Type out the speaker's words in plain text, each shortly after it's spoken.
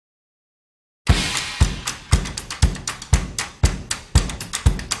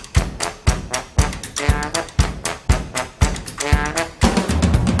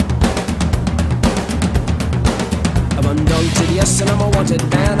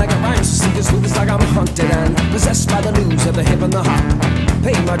to the hip and the hop.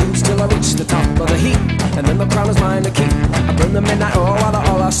 Pay my dues till I reach the top of the heap, and then the crown is mine to keep. I burn the midnight oil while they're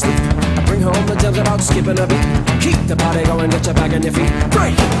all asleep. I bring home the gems without skipping a beat. Keep the party going, get your back on your feet.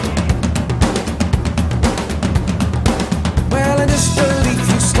 Break! Well, in disbelief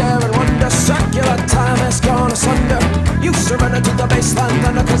you stare and wonder. Circular time has gone asunder. You surrender to the baseline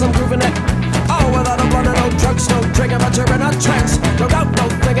thunder, cause I'm grooving it. Oh, without a blunder, no drugs, no drinking, but you're in a trance. No doubt, no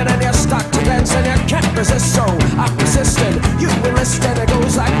thinking, and you're stuck to dance, and you can't resist, so I'm resisting. You enlist, and it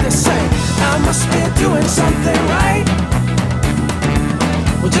goes like this, say, I must be doing something right.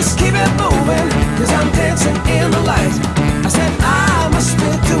 Well, just keep it moving, cause I'm dancing in the light. I said, I must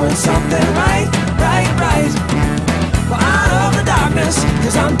be doing something right, right, right. Well, out of the darkness,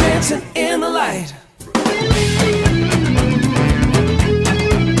 cause I'm dancing in the light.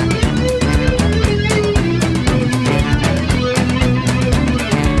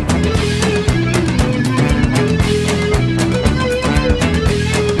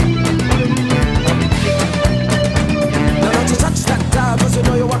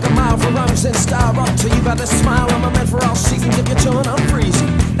 In style, rock till you got a smile. I'm a man for all seasons. If you're chillin', I'm freezing.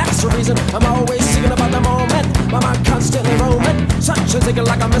 That's the reason I'm always singing about the moment. My mind constantly roaming. Such a thinking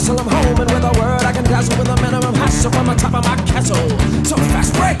like a missile, I'm home. And with a word I can dazzle with a minimum hassle from the top of my castle. So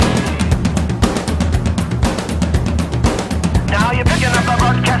fast break. Now you're picking up the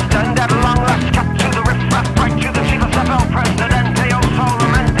broadcast and at long last cut to the riff raff, right to the chief of staff, El Presidente, O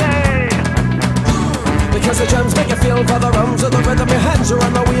Solamente. Because the drums make you feel for the rums of the rhythm. Your hands are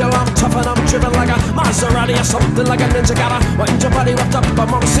on the wheel, I'm tough and I'm driven like a Maserati or something like a ninja. Gotta wind your body wrapped up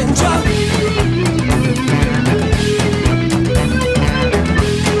amongst Sinja.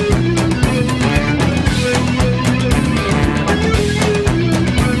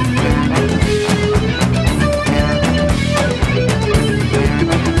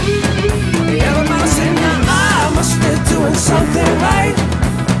 Everybody say now I must be doing something right.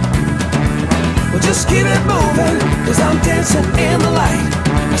 Well, just keep it moving, cause I'm dancing in the light.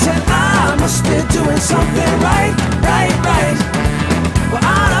 I said I must be doing something right, right, right. Well,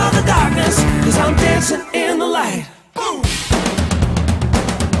 out of the darkness, cause I'm dancing in the light. Boom!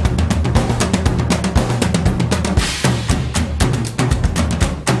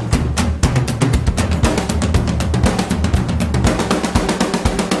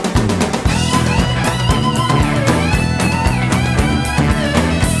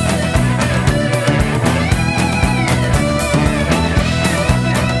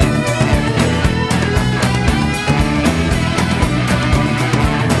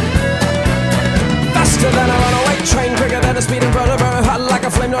 Than a runaway train, quicker than a speeding brother, burn hot like a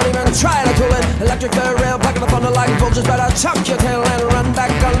flame, don't even try to cool it. Electric third rail, blacking the thunder like vultures, better chuck your tail and run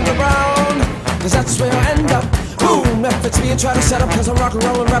back underground, cause that's where you'll end up. Boom, if it's me you try to set up, cause I'm rock and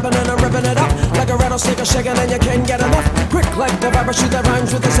rollin', rapping and I'm ripping it up like a rattlesnake, a shaking and you can't get enough. Quick like the viper, shoot that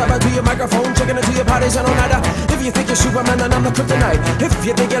rhymes with the cyber to your microphone, checking it to your parties and all-nighter. If you think you're Superman, then I'm the kryptonite. If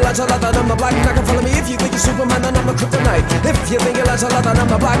you think you're Lancelot, then I'm the Black Knight. Can follow me if you think you're Superman, then I'm the kryptonite. If you think you're Lancelot, then I'm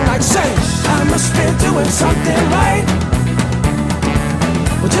the Black Knight. Say, I must be doing something right.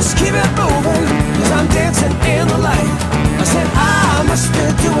 Well, just keep it moving, cause I'm dancing in the light. I said I must be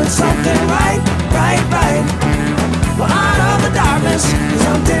doing something right, right, right. Well, out of the darkness, cause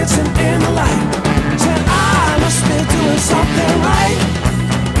I'm